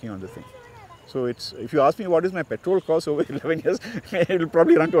who are working on the thing. So if you ask me what is my petrol cost over 11 years, it will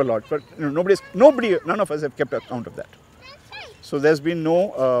probably run to a lot. But none of us have kept account of that. So there's been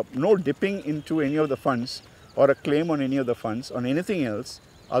no dipping into any of the funds or a claim on any of the funds on anything else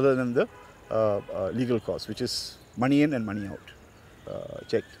other than the legal cost, which is money in and money out,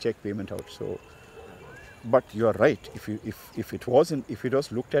 check payment out. So, but you are right. If it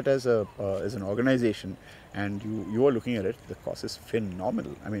was looked at as an organization, and you are looking at it, the cost is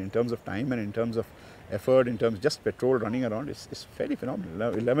phenomenal. I mean, in terms of time and in terms of effort, in terms of just petrol running around, it's fairly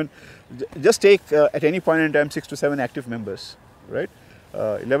phenomenal. Just take at any point in time 6 to 7 active members, right?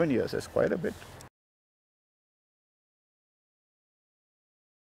 11 years is quite a bit.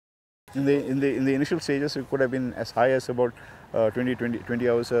 In the initial stages, it could have been as high as about 20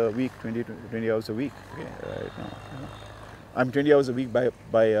 hours a week, 20 hours a week. Okay, right now, I'm 20 hours a week by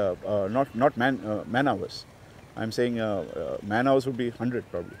not man hours. I'm saying man hours would be 100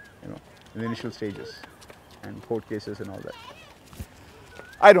 probably, in the initial stages, and court cases and all that.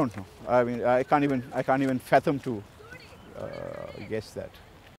 I don't know. I mean, I can't even fathom to guess that.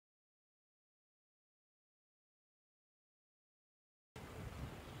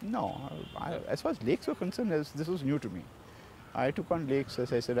 No, as far as lakes were concerned, this was new to me. I took on lakes,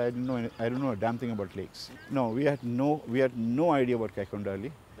 as I said. I don't know a damn thing about lakes. No, we had no idea about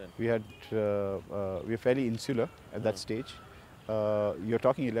Kaikondali. We were fairly insular at that stage. You're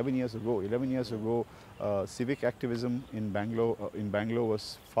talking 11 years ago. 11 years ago, civic activism in Bangalore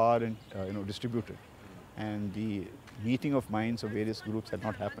was far and distributed, and the meeting of minds of various groups had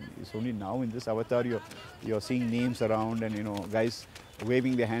not happened. It's only now in this avatar you're seeing names around, and guys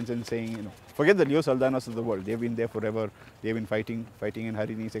waving their hands and saying, forget the Leo Saldanas of the world. They've been there forever. They've been fighting in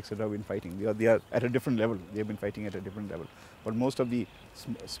Harinis, etc. Been fighting. They are at a different level. They've been fighting at a different level. But most of the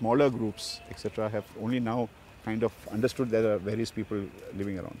smaller groups, etc., have only now kind of understood there are various people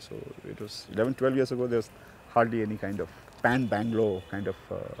living around. So it was 11, 12 years ago. There was hardly any kind of pan-Bangalore kind of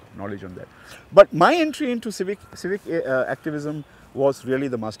knowledge on that. But my entry into civic activism was really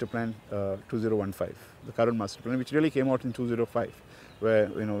the master plan 2015, the current master plan, which really came out in 2005, where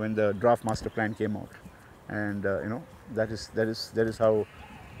when the draft master plan came out, and that is how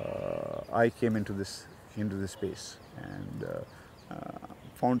I came into this space, and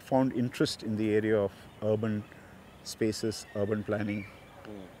found interest in the area of urban spaces, urban planning.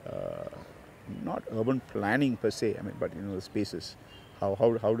 Not urban planning per se, but the spaces.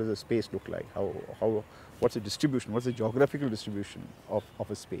 How does a space look like? What's the distribution? What's the geographical distribution of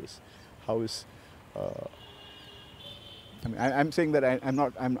a space? How is I'm saying that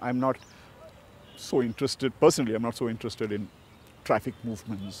I'm not so interested personally. I'm not so interested in traffic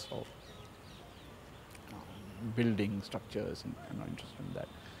movements or building structures, and I'm not interested in that.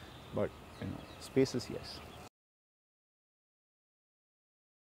 But spaces, yes.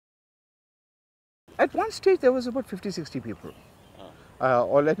 At one stage, there was about 50, 60 people.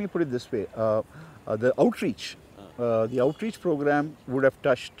 Or let me put it this way, the outreach program would have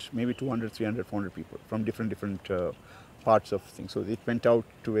touched maybe 200, 300, 400 people from different parts of things. So it went out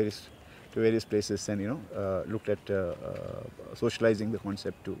to various places and looked at socializing the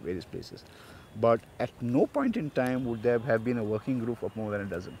concept to various places. But at no point in time would there have been a working group of more than a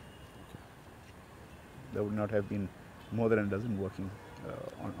dozen. There would not have been more than a dozen working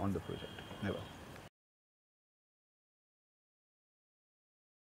on the project. Never.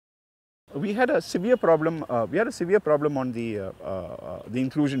 We had a severe problem. On the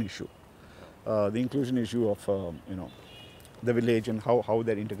inclusion issue. The inclusion issue of the village and how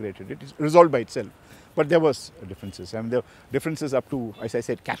they're integrated. It is resolved by itself, but there was differences. There were differences up to, as I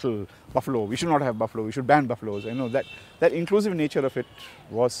said, cattle, buffalo. We should not have buffalo. We should ban buffaloes. That inclusive nature of it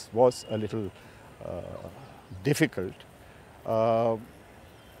was a little difficult.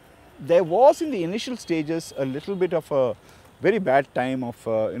 There was in the initial stages a little bit of a very bad time of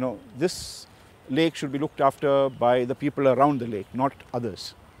this lake should be looked after by the people around the lake, not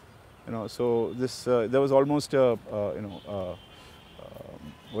others. So this there was almost a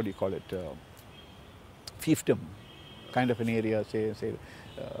what do you call it, fiefdom kind of an area. Say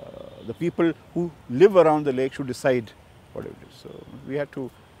the people who live around the lake should decide what it is. So we had to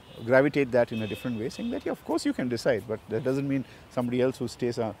gravitate that in a different way, saying that of course you can decide, but that doesn't mean somebody else who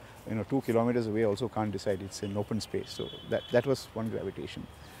stays 2 kilometers away also can't decide. It's an open space. So that was one gravitation.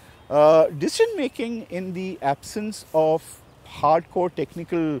 Decision making in the absence of hardcore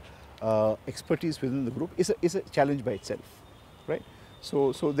technical expertise within the group is a challenge by itself, right?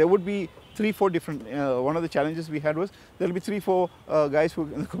 So there would be 3-4 different. One of the challenges we had was there will be 3-4 guys who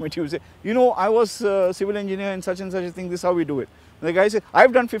in the committee would say, I was a civil engineer and such a thing. This is how we do it. And the guy says,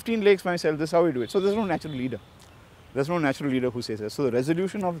 I've done 15 lakes myself. This is how we do it. So there's no natural leader. There's no natural leader who says that. So the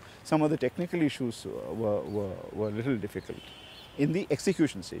resolution of some of the technical issues were a little difficult in the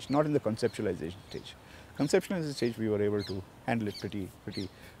execution stage, not in the conceptualization stage. Conceptualization stage we were able to handle it pretty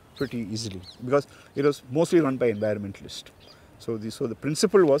easily because it was mostly run by environmentalists. So the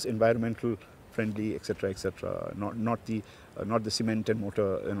principle was environmental friendly, etc., not the cement and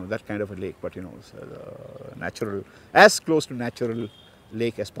mortar, that kind of a lake, but natural, as close to natural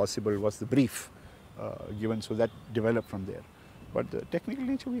lake as possible was the brief given. So that developed from there. But the technical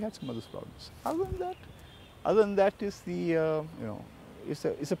nature, we had some other problems. Other than that is the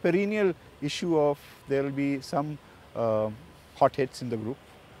it's a perennial issue of there will be some hotheads in the group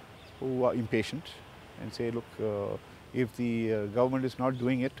who are impatient and say, look, if the government is not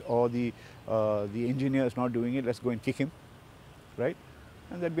doing it or the engineer is not doing it, let's go and kick him, right?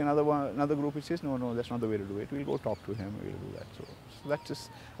 And there'd be another group which says, no, that's not the way to do it. We'll go talk to him, we'll do that. So that just,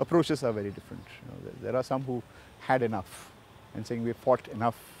 approaches are very different. There are some who had enough and saying we've fought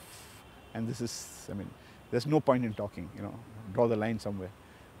enough, and this is, there's no point in talking, draw the line somewhere.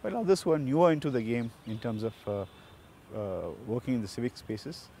 While others who are newer into the game in terms of working in the civic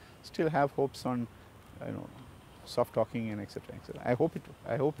spaces still have hopes on, soft talking and etc. etc. I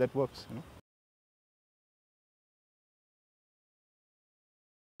hope that works.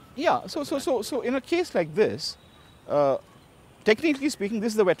 Yeah. So in a case like this, technically speaking,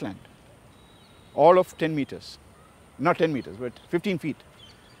 this is the wetland. All of 10 meters, not 10 meters, but 15 feet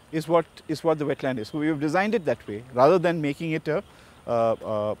is what the wetland is. So we have designed it that way, rather than making it a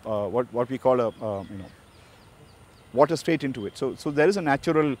what we call a water straight into it. So there is a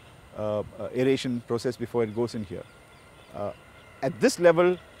natural aeration process before it goes in here. At this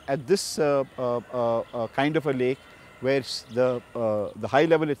level, at this kind of a lake, where the high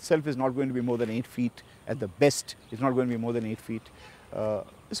level itself is not going to be more than 8 feet, at the best it's not going to be more than 8 feet,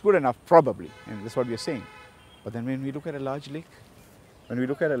 it's good enough probably, and that's what we are saying. But then when we look at a large lake,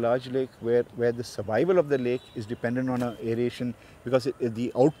 where the survival of the lake is dependent on aeration, because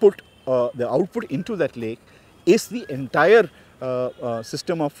the output into that lake is the entire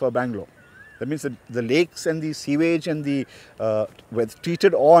system of Bangalore. That means that the lakes and the sewage and the whether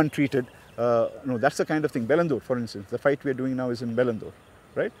treated or untreated, that's the kind of thing. Bengaluru, for instance, the fight we are doing now is in Bengaluru,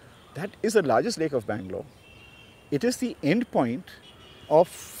 right? That is the largest lake of Bangalore. It is the end point of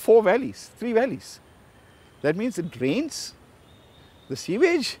 3 valleys. That means it drains, the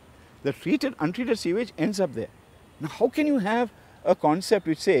sewage, the treated, untreated sewage ends up there. Now, how can you have a concept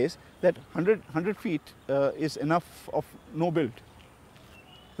which says that 100 feet is enough of no build?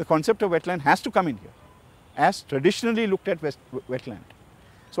 The concept of wetland has to come in here, as traditionally looked at wetland.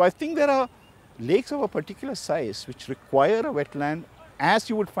 So I think there are lakes of a particular size which require a wetland, as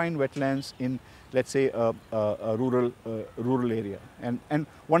you would find wetlands in, let's say, a rural area. And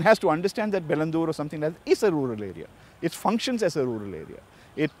one has to understand that Bengaluru or something like that is a rural area. It functions as a rural area.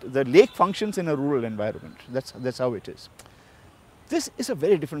 The lake functions in a rural environment. That's how it is. This is a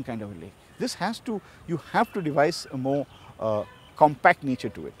very different kind of a lake. You have to devise a more compact nature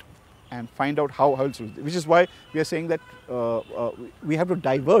to it and find out how else, which is why we are saying that we have to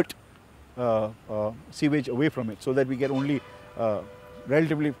divert sewage away from it, so that we get only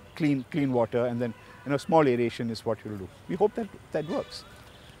relatively clean water, and then small aeration is what you will do. We hope that works.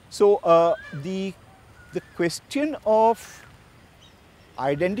 So the question of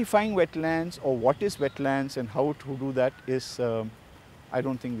identifying wetlands, or what is wetlands and how to do that, is I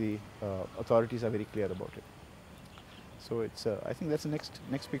don't think the authorities are very clear about it. So I think that's the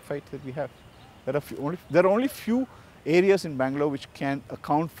next big fight that we have. There are only few areas in Bangalore which can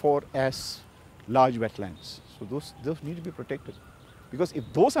account for as large wetlands. So those need to be protected, because if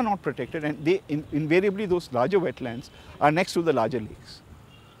those are not protected, and invariably those larger wetlands are next to the larger lakes.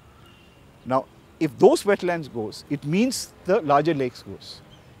 Now, if those wetlands goes, it means the larger lakes goes.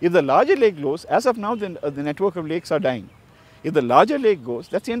 If the larger lake goes, as of now, then the network of lakes are dying. If the larger lake goes,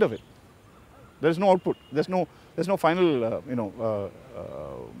 that's the end of it. There is no output. There's no final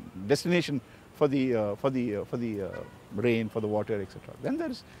destination for the rain, for the water, etc. Then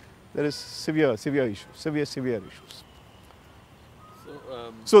there is severe issues.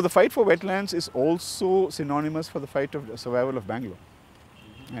 So the fight for wetlands is also synonymous for the fight of survival of Bangalore.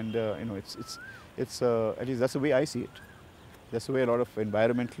 And it's at least that's the way I see it. That's the way a lot of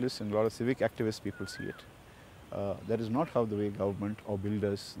environmentalists and a lot of civic activist people see it. That is not how the way government or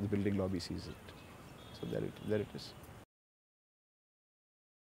builders, the building lobby sees it. So there it is.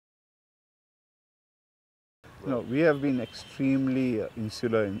 No, we have been extremely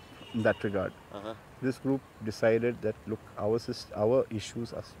insular in that regard. This group decided that, look, our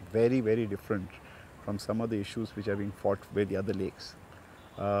issues are very, very different from some of the issues which are being fought by the other lakes.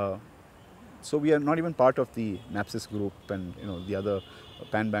 So we are not even part of the NAPSIS group and the other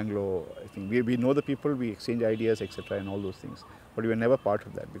Pan Bangalore. I think we know the people, we exchange ideas, etc., and all those things. But we were never part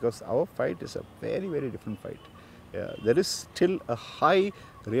of that, because our fight is a very, very different fight. There is still a high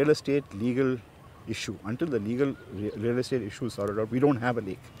real estate legal issue. Until the legal real estate issue is sorted out, we don't have a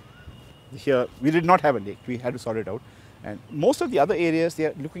lake. Here, we did not have a lake. We had to sort it out. And most of the other areas, they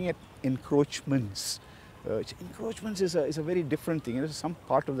are looking at encroachments. Encroachments is a very different thing. Some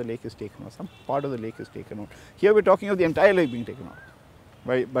part of the lake is taken out, some part of the lake is taken out. Here we're talking of the entire lake being taken out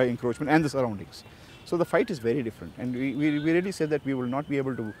by encroachment and the surroundings. So the fight is very different, and we really said that we will not be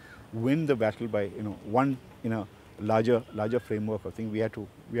able to win the battle by one in a larger framework of things. We had to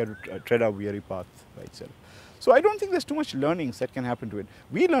tread our weary path by itself. So I don't think there's too much learnings that can happen to it.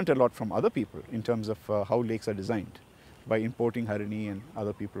 We learnt a lot from other people in terms of how lakes are designed. by importing Harini and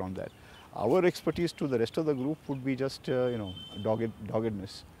other people on that. Our expertise to the rest of the group would be just,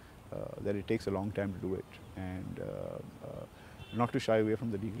 doggedness, that it takes a long time to do it, and not to shy away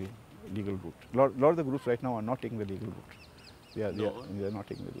from the legal route. Lot of the groups right now are not taking the legal route. They are not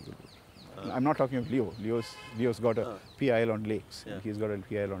taking the legal route. I'm not talking of Leo. Leo's got a PIL on lakes. Yeah. He's got a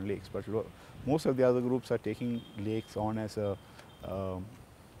PIL on lakes. But most of the other groups are taking lakes on as a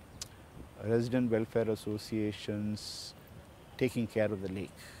resident welfare associations taking care of the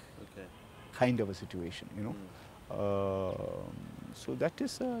lake. Okay. Kind of a situation, so that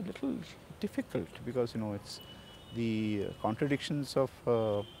is a little difficult because it's the contradictions of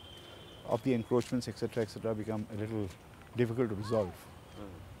the encroachments, etc., become a little difficult to resolve.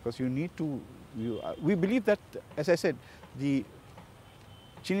 Because you need to, we believe that, as I said, the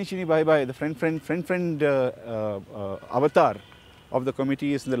chini chini bye bye, the friend avatar of the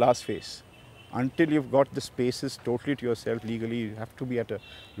committee is in the last phase. Until you've got the spaces totally to yourself legally, you have to be at a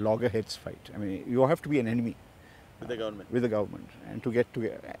loggerheads fight. I mean, you have to be an enemy. With the government. With the government. And to get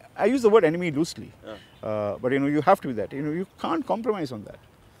to, I use the word enemy loosely. But you have to be that. You can't compromise on that.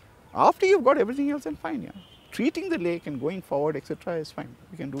 After you've got everything else, then fine, yeah. Treating the lake and going forward, etc. is fine.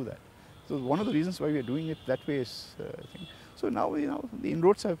 We can do that. So one of the reasons why we are doing it that way is, I think. So now, the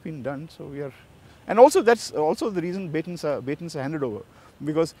inroads have been done. So we are, and also that's also the reason Batons are handed over.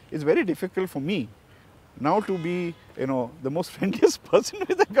 Because it's very difficult for me now to be, the most friendliest person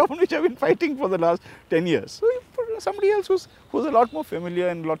with the government, which I've been fighting for the last 10 years. So somebody else who's a lot more familiar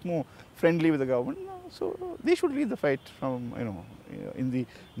and a lot more friendly with the government, so they should lead the fight from, in the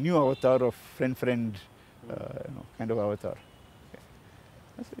new avatar of friend, kind of avatar.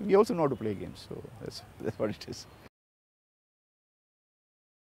 Okay. We also know how to play games, so that's what it is.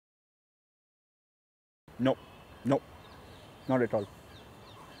 No, not at all.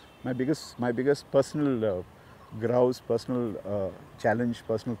 My biggest personal grouse, personal challenge,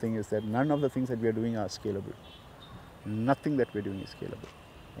 personal thing is that none of the things that we are doing are scalable. Nothing that we are doing is scalable,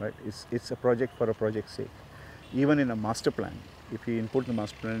 right? It's a project for a project's sake. Even in a master plan, if we input the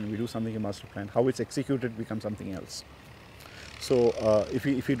master plan and we do something in master plan, how it's executed becomes something else. So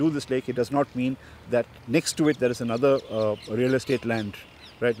if we do this lake, it does not mean that next to it there is another real estate land,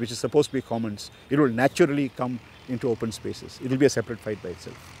 right, which is supposed to be commons. It will naturally come into open spaces. It will be a separate fight by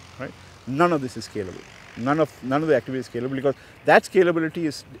itself. Right? None of this is scalable. None of the activity is scalable because that scalability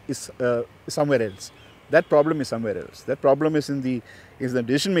is somewhere else. That problem is somewhere else. That problem is in the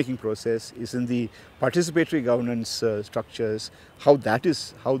decision-making process, is in the participatory governance structures. How that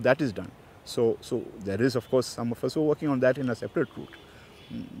is done. So there is, of course, some of us who are working on that in a separate route.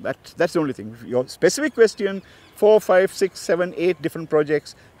 That's the only thing. Your specific question: 4, 5, 6, 7, 8 different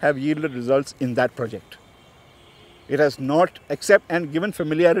projects have yielded results in that project. It has not, except and given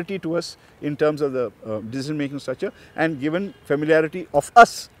familiarity to us in terms of the decision-making structure, and given familiarity of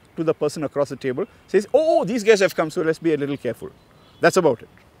us to the person across the table, says, oh, these guys have come, so let's be a little careful. That's about it.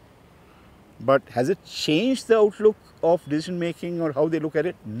 But has it changed the outlook of decision-making or how they look at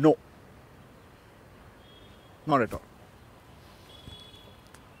it? No. Not at all.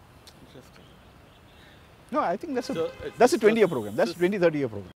 Interesting. No, I think that's a 20-year program. That's a 20, 30-year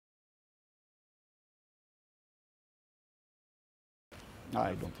program. No,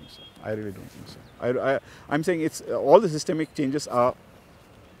 I don't think so. I really don't think so. I'm saying it's all the systemic changes are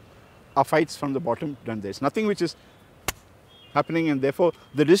fights from the bottom done. There's nothing which is happening, and therefore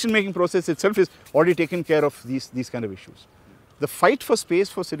the decision-making process itself is already taken care of these kind of issues. The fight for space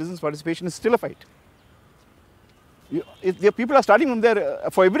for citizens' participation is still a fight. If people are starting from there,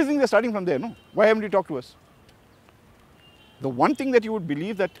 for everything they're starting from there, no? Why haven't you talked to us? The one thing that you would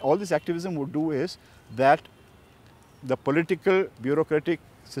believe that all this activism would do is that the political, bureaucratic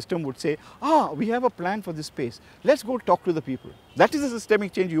system would say, we have a plan for this space. Let's go talk to the people. That is the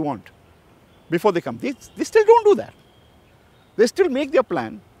systemic change you want before they come. They still don't do that. They still make their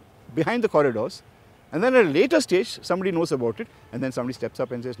plan behind the corridors, and then at a later stage, somebody knows about it, and then somebody steps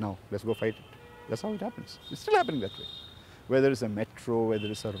up and says, now, let's go fight it. That's how it happens. It's still happening that way. Whether it's a metro, whether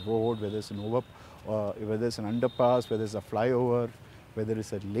it's a road, whether it's whether it's an underpass, whether it's a flyover, whether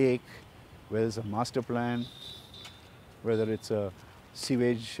it's a lake, whether it's a master plan, whether it's a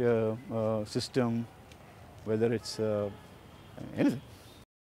sewage system, whether it's anything.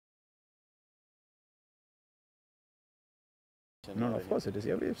 No, of course it is.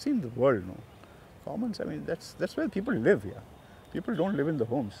 Yeah, we've seen the world, no. Commons, I mean, that's where people live, yeah. People don't live in the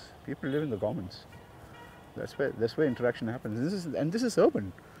homes. People live in the commons. That's where interaction happens. This is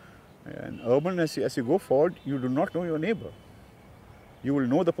urban. And urban, as you go forward, you do not know your neighbor. You will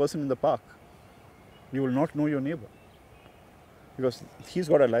know the person in the park. You will not know your neighbor. Because he's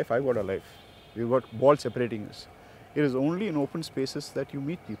got a life, I've got a life. We've got walls separating us. It is only in open spaces that you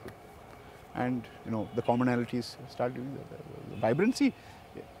meet people. And the commonalities start doing the vibrancy.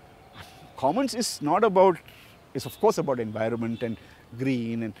 Commons is not about, it's of course about environment and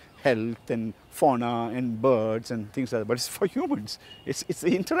green and health and fauna and birds and things like that, but it's for humans. It's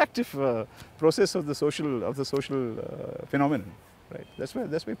the interactive process of the social phenomenon, right? That's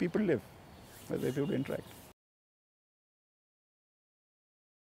where people live, that's where people interact.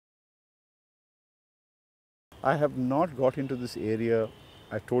 I have not got into this area.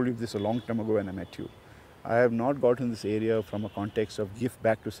 I told you this a long time ago when I met you. I have not got in this area from a context of give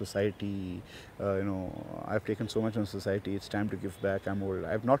back to society. I've taken so much on society, it's time to give back, I'm old.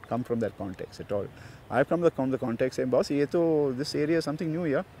 I have not come from that context at all. I've come from the context saying, boss, this area is something new,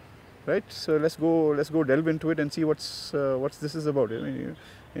 yeah? Right? So let's go delve into it and see what's this is about. In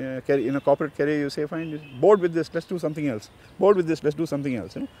a corporate career, you say, fine, bored with this, let's do something else. Bored with this, let's do something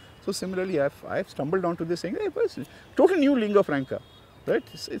else. So similarly, I've stumbled onto this saying, hey, boss, total new lingua franca, right?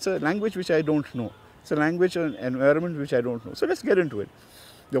 It's a language which I don't know. It's a language and environment which I don't know. So let's get into it.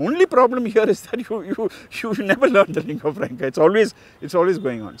 The only problem here is that you never learn the lingua franca. It's always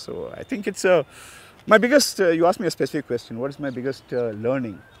going on. So I think it's my biggest. You asked me a specific question. What is my biggest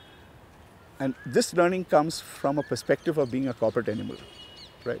learning? And this learning comes from a perspective of being a corporate animal,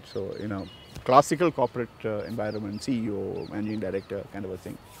 right? So in a classical corporate environment, CEO, managing director, kind of a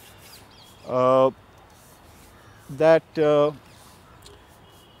thing.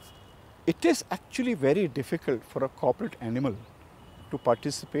 It is actually very difficult for a corporate animal to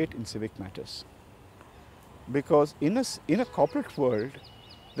participate in civic matters, because in a corporate world,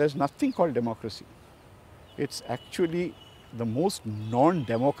 there's nothing called democracy. It's actually the most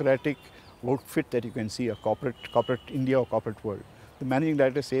non-democratic outfit that you can see, a corporate India or corporate world. The managing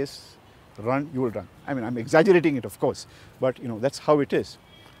director says, run, you will run. I mean, I'm exaggerating it, of course, but that's how it is.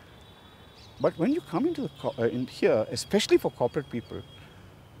 But when you come into in here, especially for corporate people,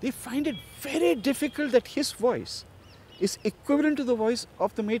 they find it very difficult that his voice is equivalent to the voice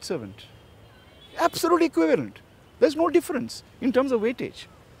of the maidservant. Absolutely equivalent. There's no difference in terms of weightage.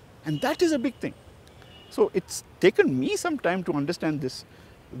 And that is a big thing. So it's taken me some time to understand this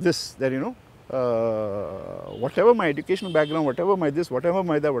that whatever my educational background, whatever my this, whatever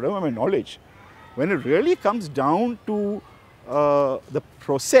my that, whatever my knowledge, when it really comes down to the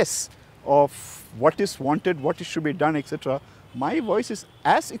process of what is wanted, what should be done, etc., my voice is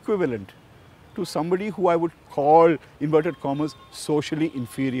as equivalent to somebody who I would call, inverted commas, socially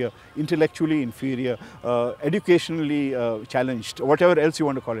inferior, intellectually inferior, educationally challenged, whatever else you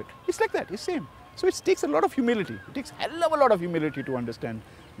want to call it. It's like that, it's same. So it takes a lot of humility. It takes a hell of a lot of humility to understand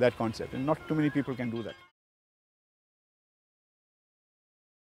that concept, and not too many people can do that.